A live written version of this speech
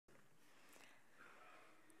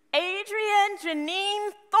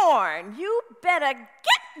Adriene Thorne, you better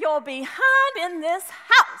get your behind in this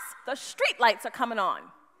house. The street lights are coming on.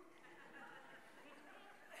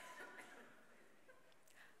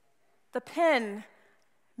 The pen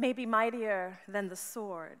may be mightier than the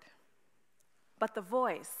sword, but the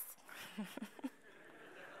voice,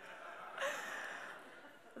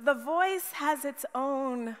 the voice has its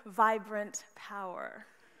own vibrant power.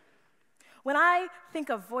 When I think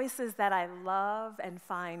of voices that I love and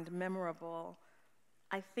find memorable,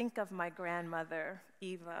 I think of my grandmother,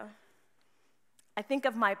 Eva. I think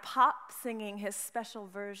of my pop singing his special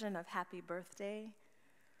version of Happy Birthday,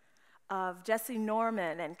 of Jesse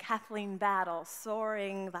Norman and Kathleen Battle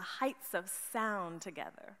soaring the heights of sound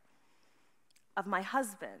together, of my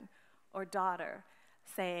husband or daughter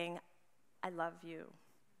saying, "I love you.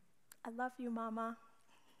 I love you, Mama."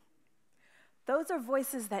 Those are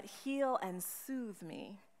voices that heal and soothe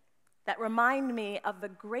me, that remind me of the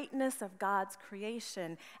greatness of God's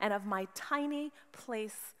creation and of my tiny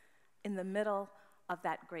place in the middle of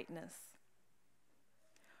that greatness.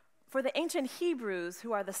 For the ancient Hebrews,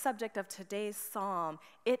 who are the subject of today's psalm,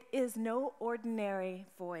 it is no ordinary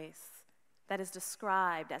voice that is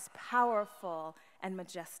described as powerful and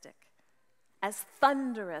majestic, as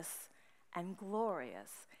thunderous and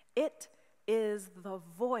glorious. It is the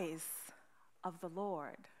voice of the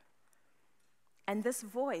Lord. And this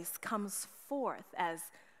voice comes forth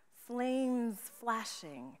as flames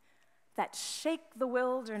flashing that shake the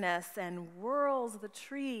wilderness and whirls the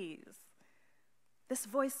trees. This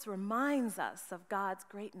voice reminds us of God's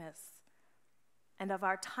greatness and of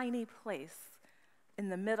our tiny place in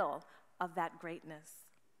the middle of that greatness.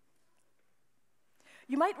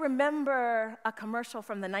 You might remember a commercial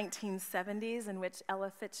from the 1970s in which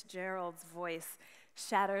Ella Fitzgerald's voice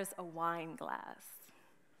shatters a wine glass.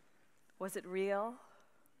 Was it real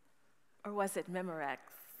or was it Memorex?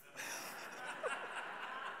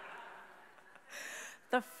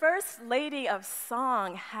 The First Lady of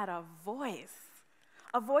Song had a voice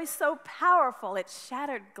so powerful it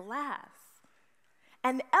shattered glass.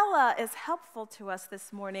 And Ella is helpful to us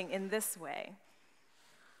this morning in this way.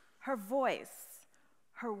 Her voice,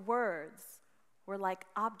 her words were like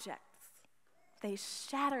objects. They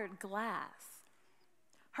shattered glass.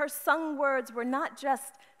 Her sung words were not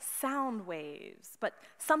just sound waves, but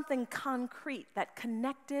something concrete that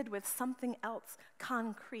connected with something else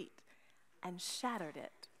concrete and shattered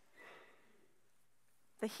it.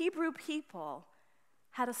 The Hebrew people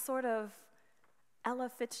had a sort of Ella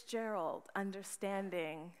Fitzgerald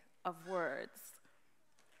understanding of words.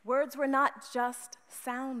 Words were not just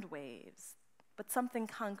sound waves, but something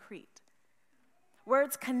concrete.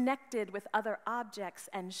 Words connected with other objects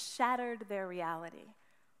and shattered their reality,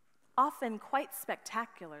 often quite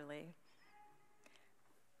spectacularly.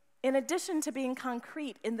 In addition to being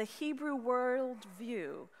concrete, in the Hebrew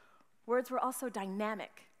worldview, words were also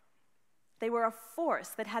dynamic. They were a force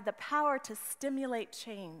that had the power to stimulate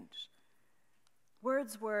change.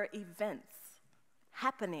 Words were events,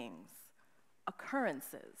 happenings,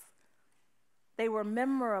 occurrences. They were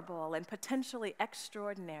memorable and potentially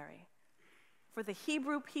extraordinary. For the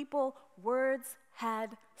Hebrew people, words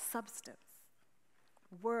had substance.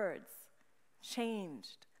 Words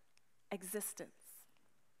changed existence.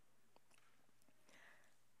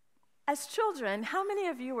 As children, how many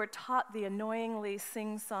of you were taught the annoyingly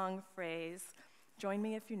sing-song phrase, join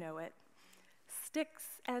me if you know it,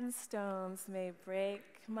 "Sticks and stones may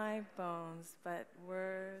break my bones, but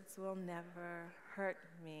words will never hurt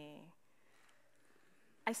me"?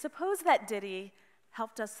 I suppose that ditty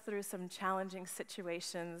helped us through some challenging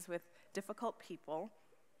situations with difficult people,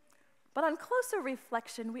 but on closer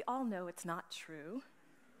reflection, we all know it's not true.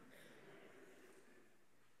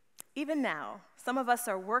 Even now, some of us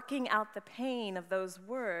are working out the pain of those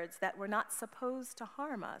words that were not supposed to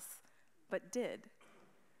harm us, but did.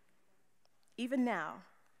 Even now,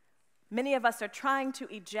 many of us are trying to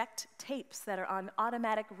eject tapes that are on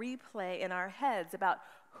automatic replay in our heads about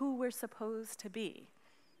who we're supposed to be,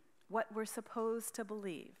 what we're supposed to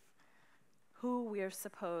believe, who we're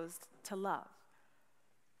supposed to love.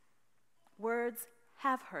 Words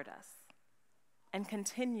have hurt us and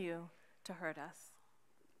continue to hurt us.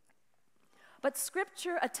 But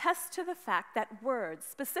Scripture attests to the fact that words,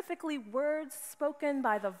 specifically words spoken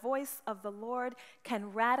by the voice of the Lord,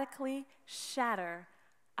 can radically shatter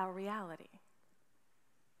our reality.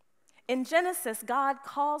 In Genesis, God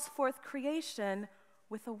calls forth creation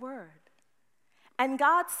with a word. And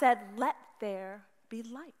God said, "Let there be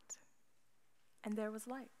light." And there was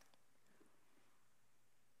light.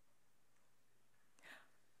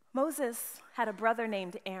 Moses had a brother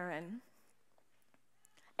named Aaron.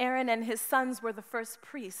 Aaron and his sons were the first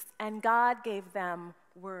priests, and God gave them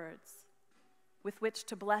words with which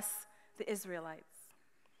to bless the Israelites.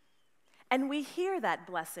 And we hear that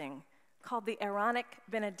blessing called the Aaronic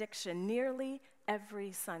benediction nearly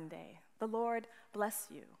every Sunday. The Lord bless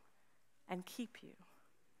you and keep you.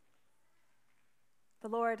 The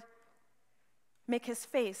Lord make his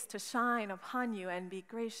face to shine upon you and be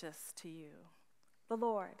gracious to you. The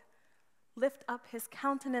Lord lift up his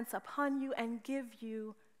countenance upon you and give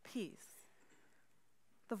you peace.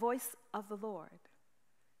 The voice of the Lord,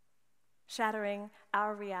 shattering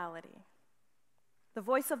our reality. The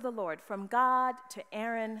voice of the Lord from God to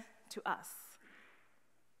Aaron to us.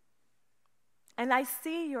 And I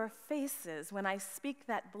see your faces when I speak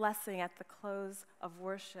that blessing at the close of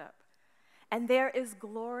worship. And there is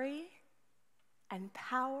glory and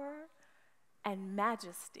power and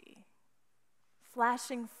majesty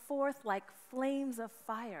flashing forth like flames of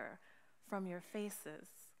fire from your faces.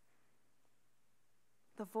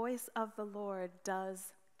 The voice of the Lord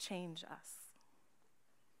does change us.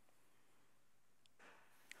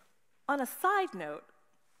 On a side note,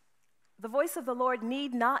 the voice of the Lord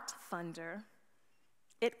need not thunder.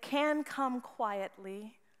 It can come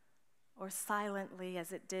quietly or silently,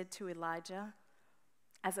 as it did to Elijah,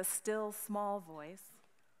 as a still small voice.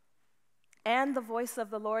 And the voice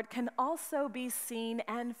of the Lord can also be seen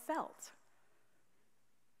and felt.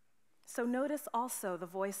 So notice also the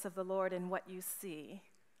voice of the Lord in what you see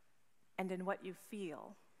and in what you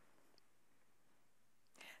feel.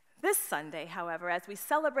 This Sunday, however, as we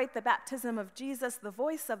celebrate the baptism of Jesus, the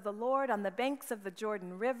voice of the Lord on the banks of the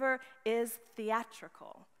Jordan River is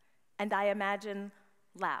theatrical, and I imagine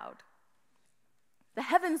loud. The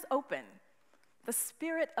heavens open. The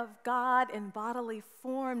Spirit of God in bodily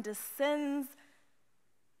form descends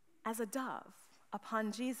as a dove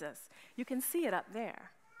upon Jesus. You can see it up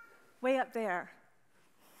there, way up there.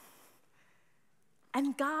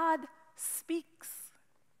 And God speaks.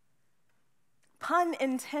 Pun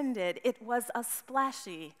intended, it was a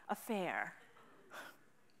splashy affair,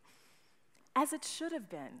 as it should have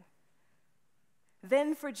been.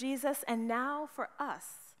 Then for Jesus and now for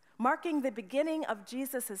us, marking the beginning of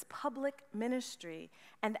Jesus' public ministry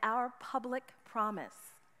and our public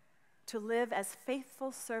promise to live as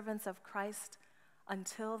faithful servants of Christ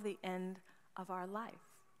until the end of our life.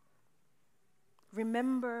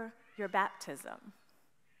 Remember your baptism.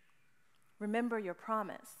 Remember your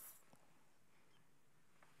promise.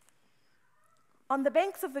 On the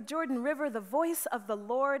banks of the Jordan River, the voice of the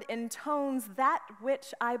Lord intones that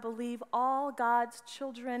which I believe all God's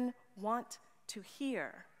children want to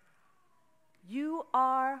hear. You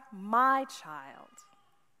are my child,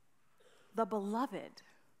 the beloved.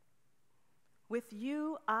 With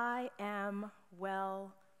you I am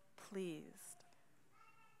well pleased.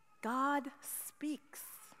 God speaks.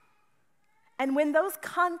 And when those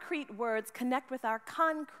concrete words connect with our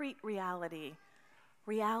concrete reality,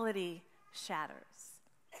 reality shatters.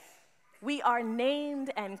 We are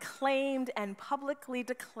named and claimed and publicly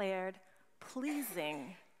declared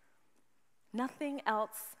pleasing. Nothing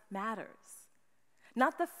else matters.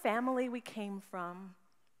 Not the family we came from,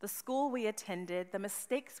 the school we attended, the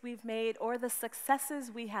mistakes we've made, or the successes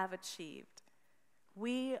we have achieved.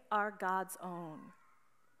 We are God's own,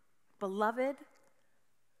 beloved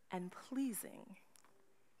and pleasing.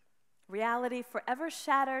 Reality forever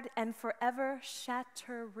shattered and forever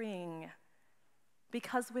shattering.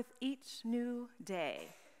 Because with each new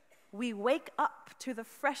day, we wake up to the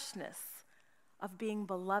freshness of being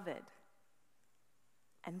beloved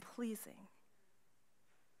and pleasing.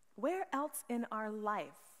 Where else in our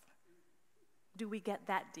life do we get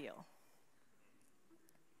that deal?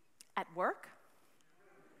 At work?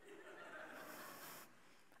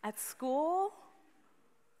 At school?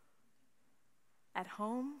 At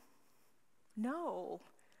home? No.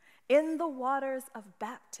 In the waters of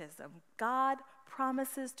baptism, God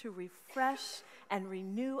promises to refresh and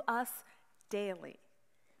renew us daily.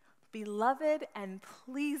 Beloved and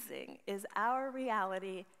pleasing is our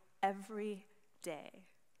reality every day.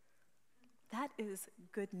 That is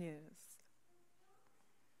good news.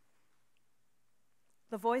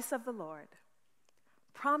 The voice of the Lord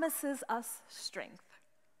promises us strength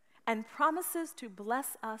and promises to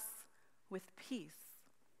bless us with peace.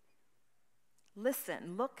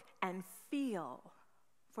 Listen, look, and feel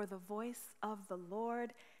for the voice of the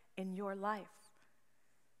Lord in your life.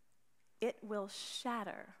 It will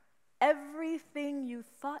shatter everything you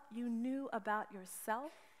thought you knew about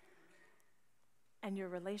yourself and your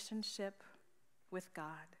relationship with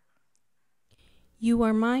God. You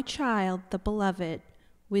are my child, the beloved.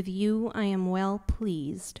 With you I am well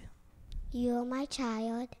pleased. You are my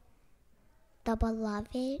child, the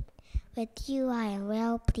beloved. With you I am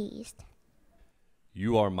well pleased.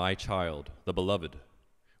 You are my child, the beloved.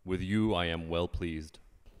 With you I am well pleased.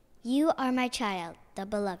 You are my child, the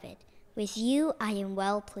beloved. With you I am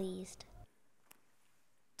well pleased.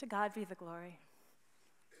 To God be the glory.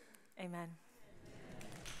 Amen.